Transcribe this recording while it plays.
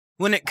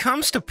When it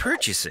comes to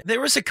purchasing,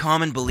 there is a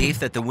common belief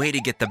that the way to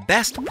get the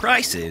best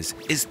prices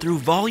is through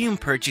volume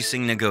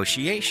purchasing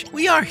negotiation.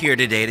 We are here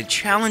today to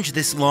challenge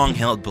this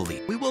long-held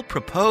belief. We will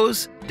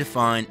propose,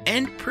 define,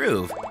 and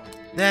prove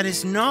that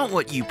is not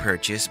what you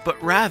purchase,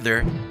 but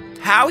rather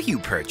how you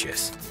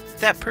purchase.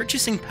 That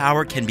purchasing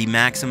power can be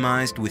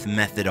maximized with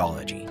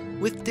methodology,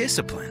 with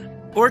discipline.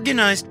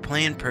 Organized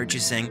planned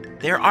purchasing,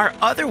 there are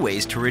other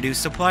ways to reduce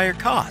supplier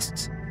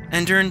costs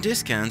and earn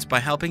discounts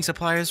by helping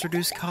suppliers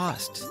reduce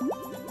costs.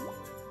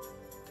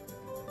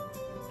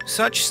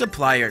 Such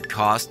supplier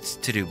costs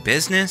to do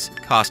business,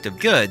 cost of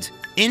goods,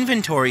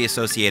 inventory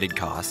associated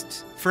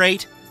costs,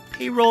 freight,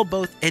 payroll,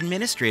 both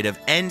administrative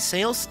and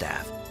sales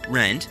staff,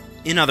 rent,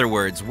 in other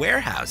words,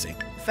 warehousing,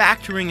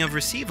 factoring of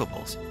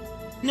receivables.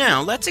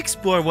 Now, let's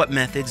explore what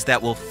methods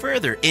that will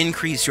further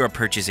increase your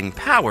purchasing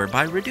power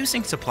by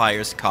reducing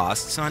suppliers'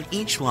 costs on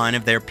each line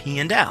of their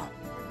P&L.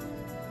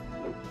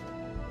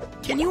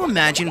 Can you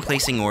imagine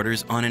placing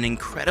orders on an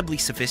incredibly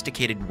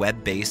sophisticated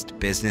web-based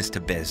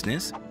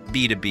business-to-business,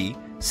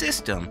 B2B,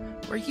 system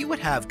where you would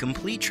have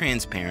complete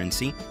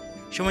transparency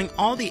showing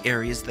all the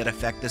areas that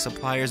affect the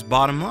supplier's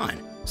bottom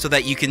line so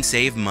that you can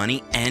save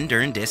money and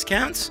earn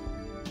discounts?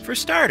 For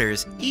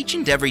starters, each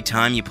and every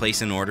time you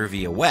place an order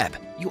via web,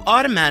 you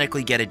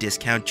automatically get a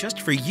discount just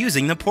for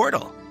using the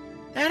portal.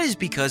 That is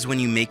because when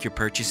you make your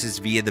purchases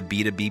via the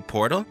B2B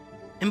portal,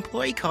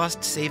 employee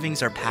cost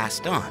savings are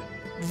passed on.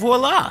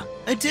 Voila!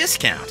 A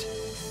discount!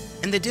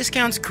 And the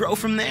discounts grow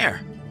from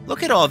there.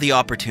 Look at all the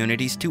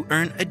opportunities to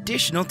earn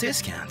additional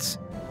discounts.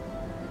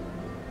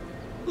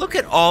 Look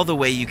at all the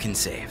way you can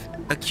save,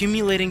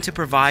 accumulating to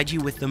provide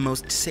you with the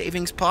most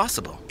savings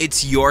possible.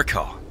 It's your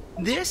call.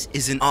 This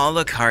is an a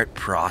la carte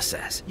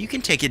process. You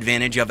can take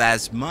advantage of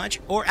as much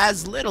or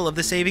as little of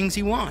the savings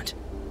you want.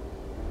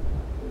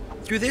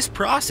 Through this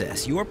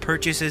process, your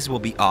purchases will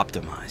be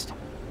optimized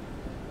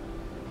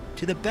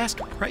to the best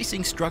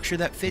pricing structure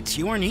that fits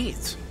your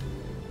needs.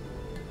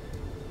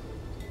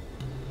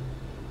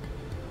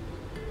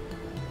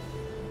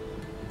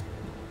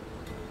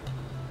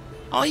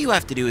 All you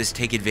have to do is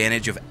take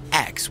advantage of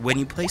X when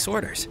you place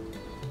orders.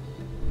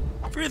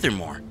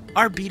 Furthermore,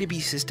 our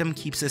B2B system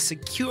keeps a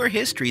secure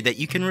history that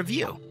you can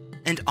review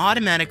and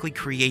automatically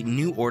create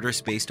new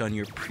orders based on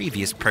your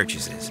previous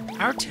purchases.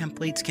 Our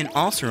templates can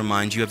also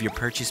remind you of your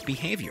purchase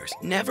behaviors.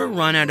 Never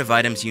run out of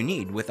items you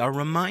need with our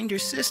reminder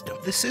system.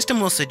 The system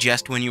will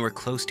suggest when you are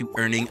close to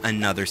earning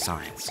another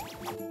science.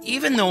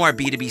 Even though our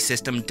B2B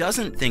system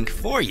doesn't think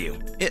for you,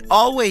 it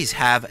always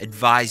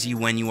advise you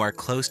when you are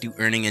close to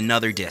earning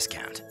another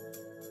discount.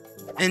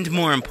 And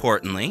more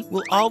importantly,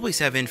 we'll always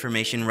have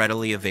information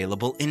readily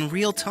available in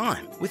real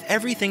time, with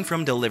everything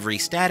from delivery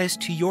status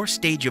to your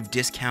stage of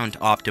discount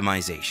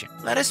optimization.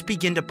 Let us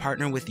begin to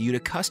partner with you to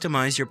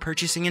customize your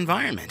purchasing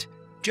environment.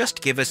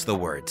 Just give us the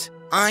words,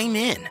 "I'm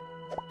in,"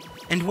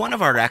 and one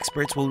of our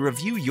experts will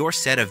review your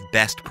set of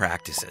best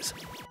practices.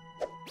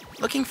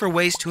 Looking for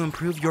ways to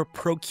improve your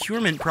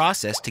procurement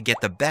process to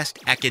get the best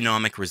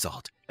economic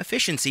result,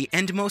 efficiency,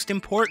 and most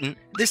important,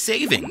 the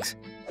savings.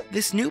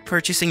 This new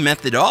purchasing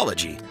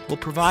methodology will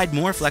provide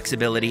more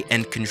flexibility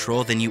and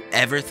control than you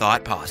ever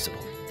thought possible.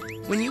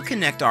 When you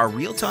connect our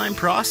real-time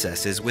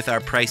processes with our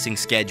pricing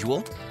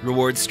schedule,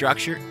 reward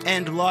structure,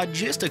 and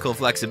logistical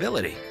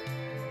flexibility,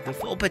 the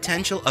full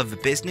potential of the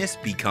business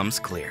becomes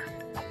clear.